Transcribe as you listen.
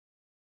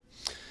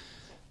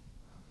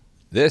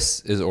This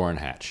is Orrin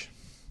Hatch.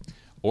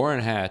 Orrin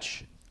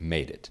Hatch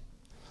made it.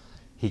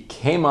 He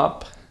came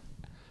up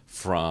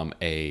from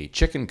a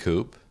chicken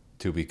coop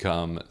to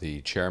become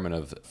the chairman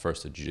of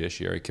first the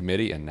Judiciary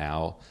Committee and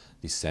now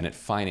the Senate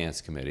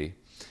Finance Committee.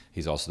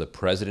 He's also the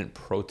president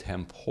pro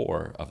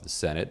tempore of the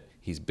Senate.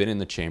 He's been in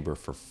the chamber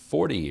for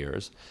 40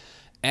 years,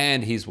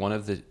 and he's one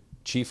of the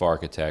chief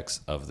architects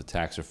of the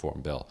tax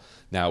reform bill.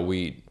 Now,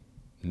 we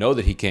know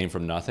that he came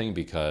from nothing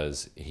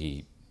because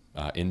he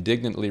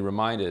indignantly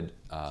reminded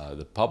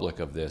the public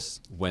of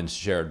this when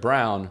Sherrod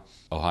Brown,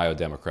 Ohio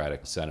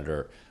Democratic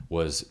senator,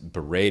 was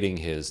berating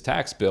his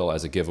tax bill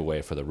as a giveaway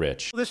for the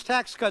rich. This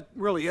tax cut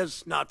really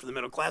is not for the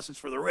middle class, it's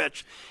for the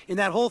rich. And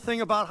that whole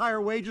thing about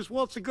higher wages,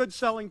 well, it's a good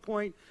selling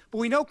point, but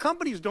we know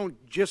companies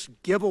don't just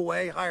give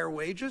away higher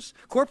wages.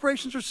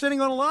 Corporations are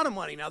sitting on a lot of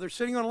money now. They're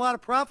sitting on a lot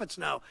of profits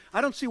now. I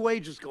don't see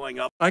wages going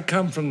up. I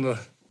come from the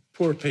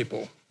poor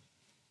people,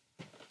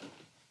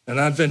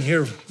 and I've been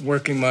here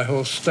working my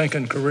whole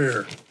stinking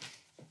career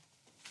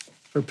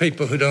for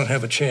people who don't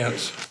have a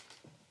chance.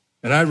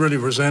 And I really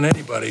resent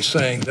anybody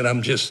saying that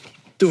I'm just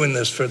doing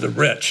this for the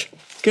rich.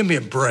 Give me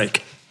a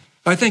break.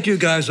 I think you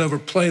guys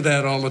overplay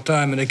that all the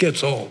time, and it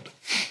gets old.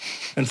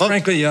 And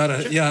frankly, you ought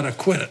to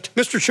quit it.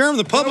 Mr. Chairman,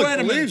 the public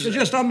believes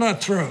it. I'm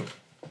not through.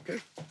 Okay.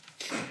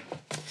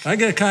 I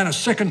get kind of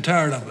sick and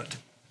tired of it.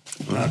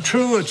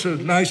 True, it's a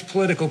nice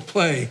political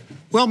play.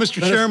 Well, Mr.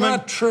 Chairman,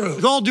 it's not true.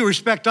 With all due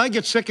respect, I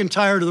get sick and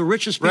tired of the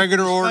richest people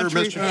Regular in order, this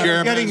country Mr.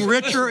 Chairman. getting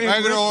richer and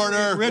Regular richer order.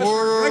 and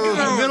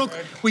richer.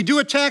 Order. We do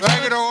a tax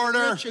Regular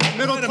order.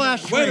 middle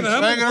class Wait a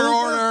minute. Regular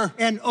order.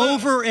 and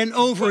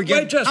over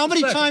again. just How a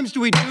many second. times do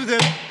we do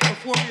this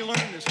before we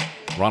learn this?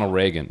 Ronald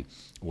Reagan,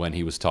 when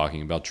he was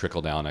talking about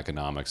trickle-down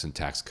economics and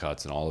tax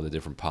cuts and all of the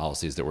different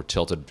policies that were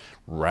tilted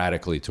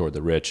radically toward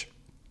the rich,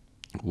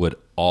 would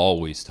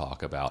always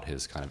talk about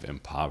his kind of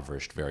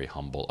impoverished, very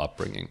humble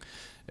upbringing.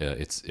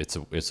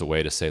 It's a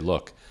way to say,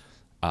 look,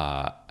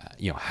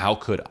 how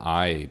could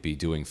I be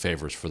doing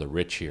favors for the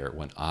rich here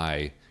when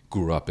I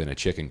grew up in a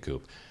chicken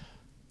coop?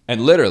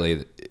 And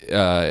literally,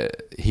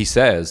 he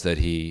says that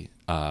he,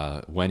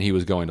 when he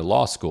was going to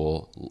law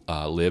school,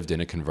 lived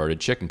in a converted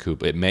chicken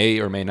coop. It may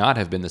or may not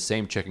have been the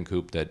same chicken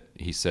coop that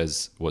he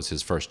says was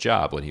his first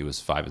job when he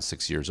was 5 and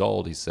 6 years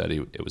old. He said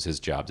it was his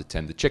job to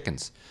tend the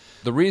chickens.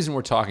 The reason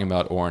we're talking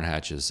about Orrin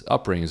Hatch's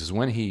upbringing is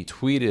when he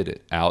tweeted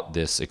out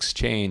this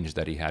exchange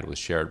that he had with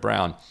Sherrod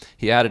Brown,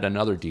 he added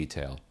another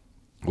detail,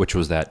 which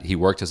was that he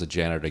worked as a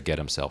janitor to get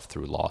himself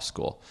through law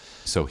school.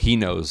 So he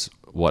knows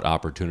what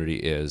opportunity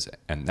is,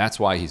 and that's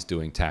why he's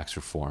doing tax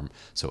reform,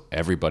 so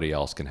everybody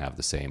else can have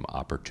the same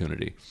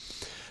opportunity.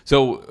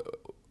 So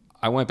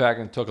I went back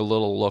and took a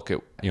little look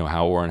at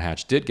how Orrin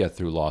Hatch did get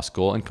through law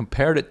school and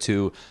compared it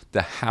to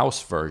the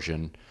House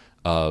version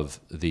of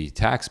the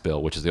tax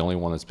bill, which is the only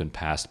one that's been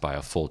passed by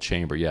a full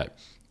chamber yet.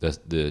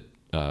 The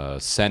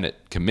Senate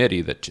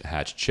committee that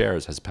Hatch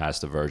chairs has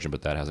passed a version,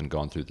 but that hasn't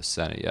gone through the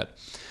Senate yet.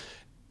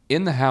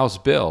 In the House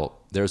bill,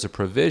 there's a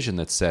provision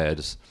that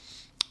says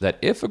that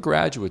if a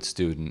graduate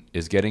student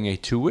is getting a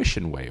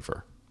tuition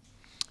waiver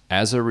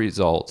as a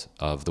result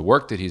of the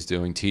work that he's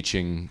doing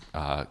teaching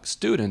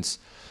students,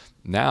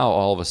 now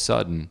all of a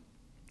sudden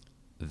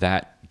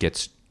that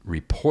gets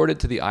reported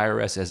to the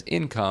IRS as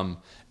income,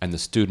 and the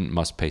student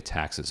must pay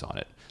taxes on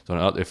it. So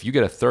if you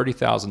get a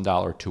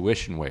 $30,000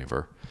 tuition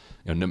waiver,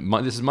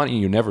 this is money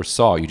you never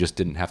saw, you just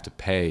didn't have to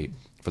pay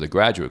for the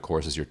graduate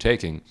courses you're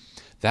taking,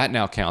 that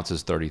now counts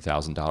as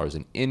 $30,000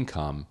 in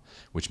income,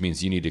 which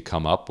means you need to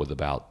come up with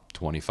about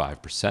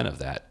 25% of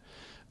that.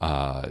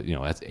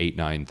 That's $8,000,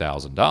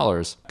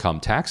 $9,000 come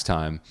tax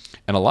time.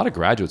 And a lot of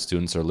graduate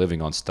students are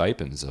living on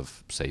stipends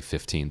of, say,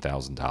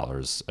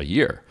 $15,000 a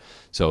year.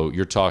 So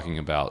you're talking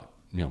about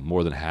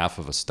more than half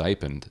of a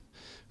stipend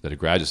that a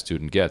graduate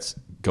student gets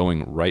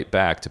going right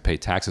back to pay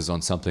taxes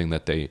on something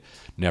that they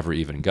never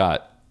even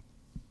got.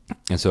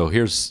 And so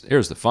here's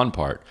the fun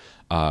part.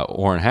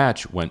 Orrin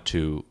Hatch went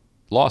to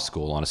law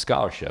school on a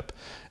scholarship.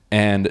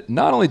 And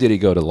not only did he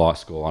go to law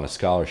school on a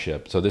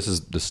scholarship, so this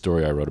is the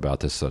story I wrote about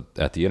this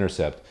at The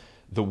Intercept,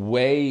 the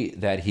way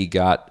that he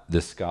got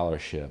this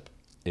scholarship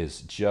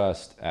is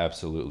just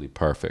absolutely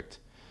perfect.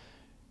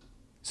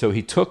 So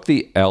he took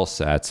the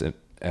LSATs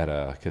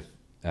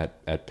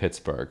at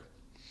Pittsburgh.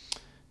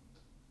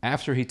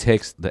 After he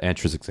takes the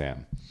entrance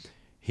exam,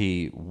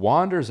 he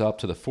wanders up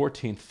to the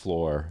 14th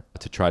floor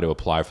to try to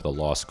apply for the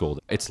law school.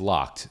 It's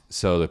locked,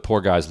 so the poor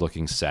guy's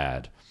looking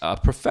sad. A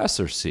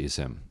professor sees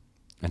him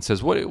and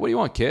says, what do you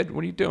want, kid?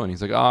 What are you doing?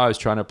 He's like, I was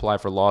trying to apply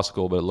for law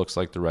school, but it looks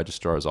like the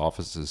registrar's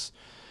office is...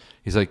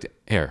 He's like,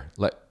 here,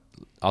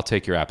 I'll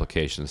take your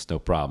application. It's no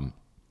problem.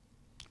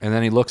 And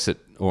then he looks at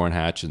Orrin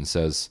Hatch and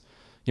says,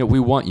 we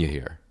want you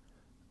here.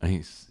 And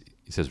he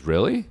says,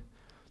 really?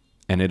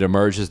 And it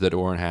emerges that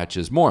Orrin Hatch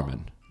is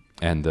Mormon.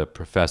 And the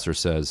professor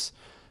says,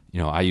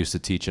 I used to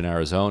teach in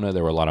Arizona.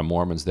 There were a lot of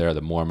Mormons there.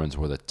 The Mormons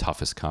were the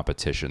toughest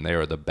competition. They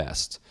were the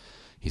best.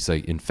 He's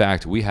like, in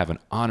fact, we have an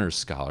honors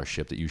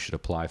scholarship that you should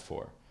apply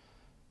for.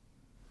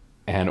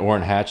 And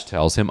Orrin Hatch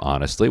tells him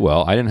honestly,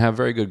 well, I didn't have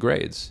very good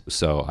grades,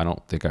 so I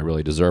don't think I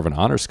really deserve an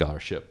honors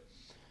scholarship.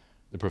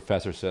 the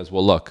professor says,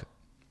 well, look,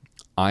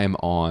 I am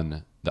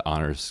on the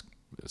honors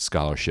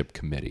scholarship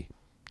committee.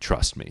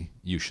 Trust me,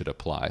 you should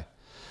apply.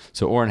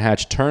 So Orrin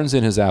Hatch turns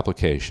in his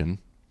application,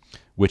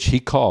 which he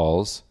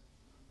calls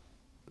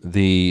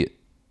the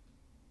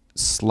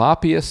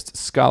sloppiest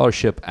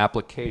scholarship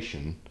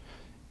application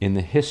in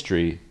the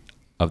history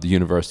of the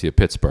University of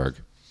Pittsburgh.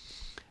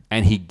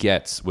 And he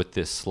gets, with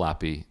this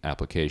sloppy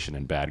application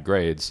and bad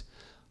grades,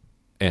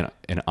 an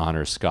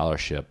honors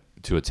scholarship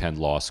to attend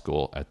law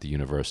school at the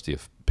University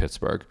of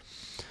Pittsburgh.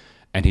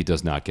 And he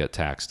does not get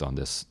taxed on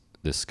this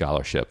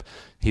scholarship.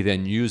 He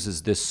then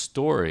uses this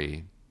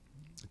story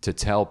to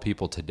tell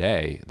people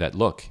today that,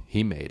 look,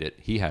 he made it.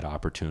 He had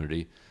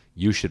opportunity.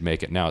 You should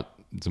make it. Now,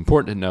 it's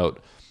important to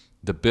note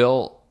the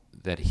bill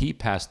that he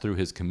passed through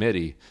his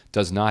committee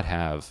does not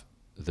have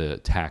the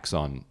tax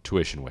on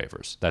tuition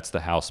waivers. That's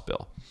the House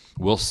bill.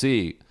 We'll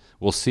see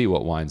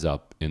what winds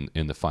up in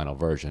the final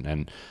version.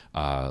 And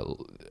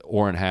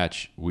Orrin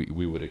Hatch,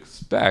 we would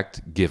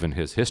expect, given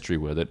his history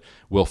with it,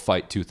 will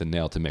fight tooth and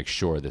nail to make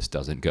sure this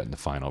doesn't get in the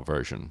final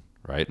version,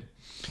 right?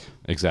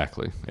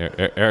 Exactly.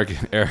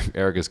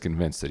 Eric is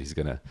convinced that he's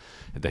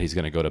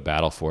gonna go to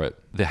battle for it.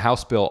 The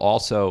House bill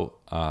also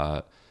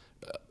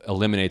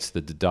eliminates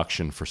the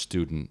deduction for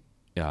student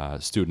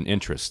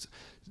interest.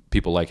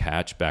 People like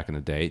Hatch back in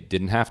the day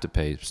didn't have to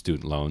pay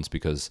student loans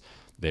because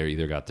they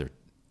either got their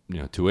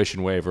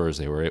tuition waivers.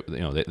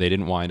 They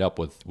didn't wind up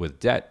with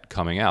debt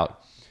coming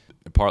out,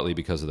 partly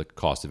because of the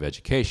cost of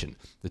education.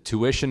 The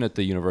tuition at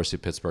the University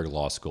of Pittsburgh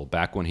Law School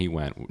back when he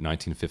went,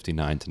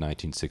 1959 to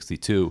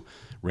 1962,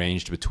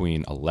 ranged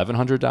between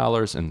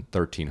 $1,100 and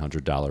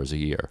 $1,300 a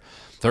year.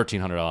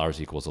 $1,300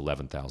 equals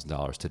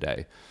 $11,000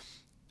 today.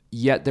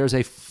 Yet there's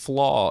a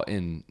flaw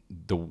in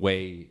the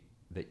way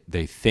that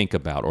they think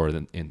about, or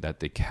in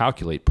that they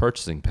calculate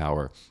purchasing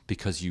power,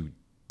 because you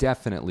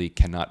definitely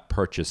cannot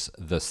purchase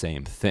the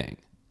same thing.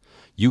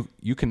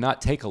 You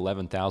cannot take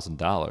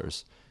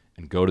 $11,000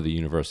 and go to the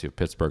University of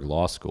Pittsburgh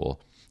Law School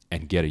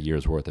and get a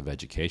year's worth of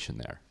education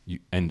there.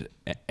 And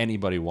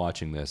anybody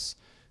watching this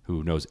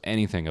who knows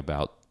anything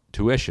about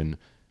tuition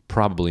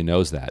probably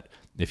knows that.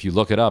 If you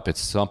look it up,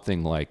 it's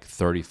something like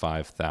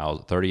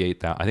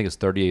 $38,000. I think it's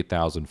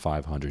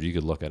 $38,500. You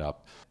could look it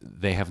up.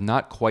 They have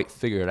not quite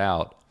figured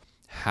out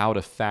how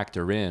to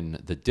factor in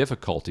the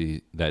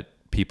difficulty that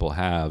people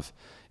have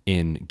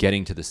in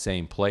getting to the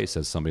same place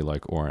as somebody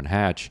like Orrin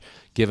Hatch,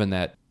 given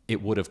that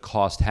it would have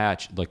cost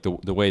Hatch, like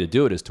the way to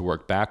do it is to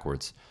work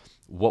backwards.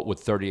 What would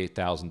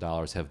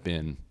 $38,000 have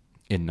been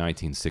in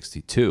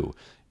 1962?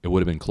 It would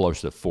have been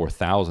closer to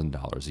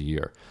 $4,000 a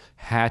year.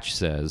 Hatch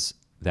says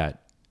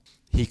that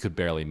he could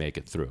barely make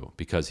it through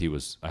because he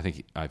was, I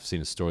think I've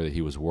seen a story that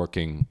he was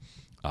working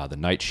the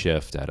night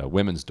shift at a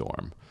women's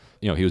dorm.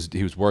 He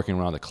was working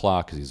around the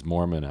clock because he's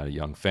Mormon, had a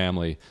young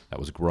family that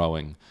was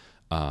growing,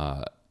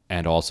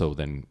 and also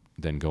then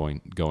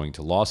going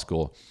to law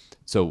school.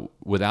 So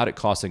without it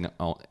costing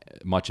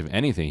much of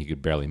anything, he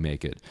could barely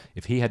make it.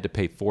 If he had to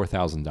pay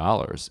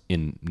 $4,000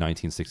 in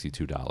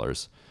 1962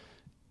 dollars,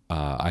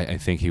 I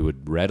think he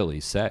would readily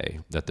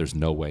say that there's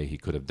no way he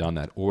could have done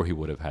that, or he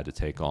would have had to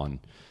take on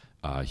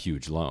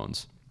huge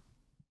loans.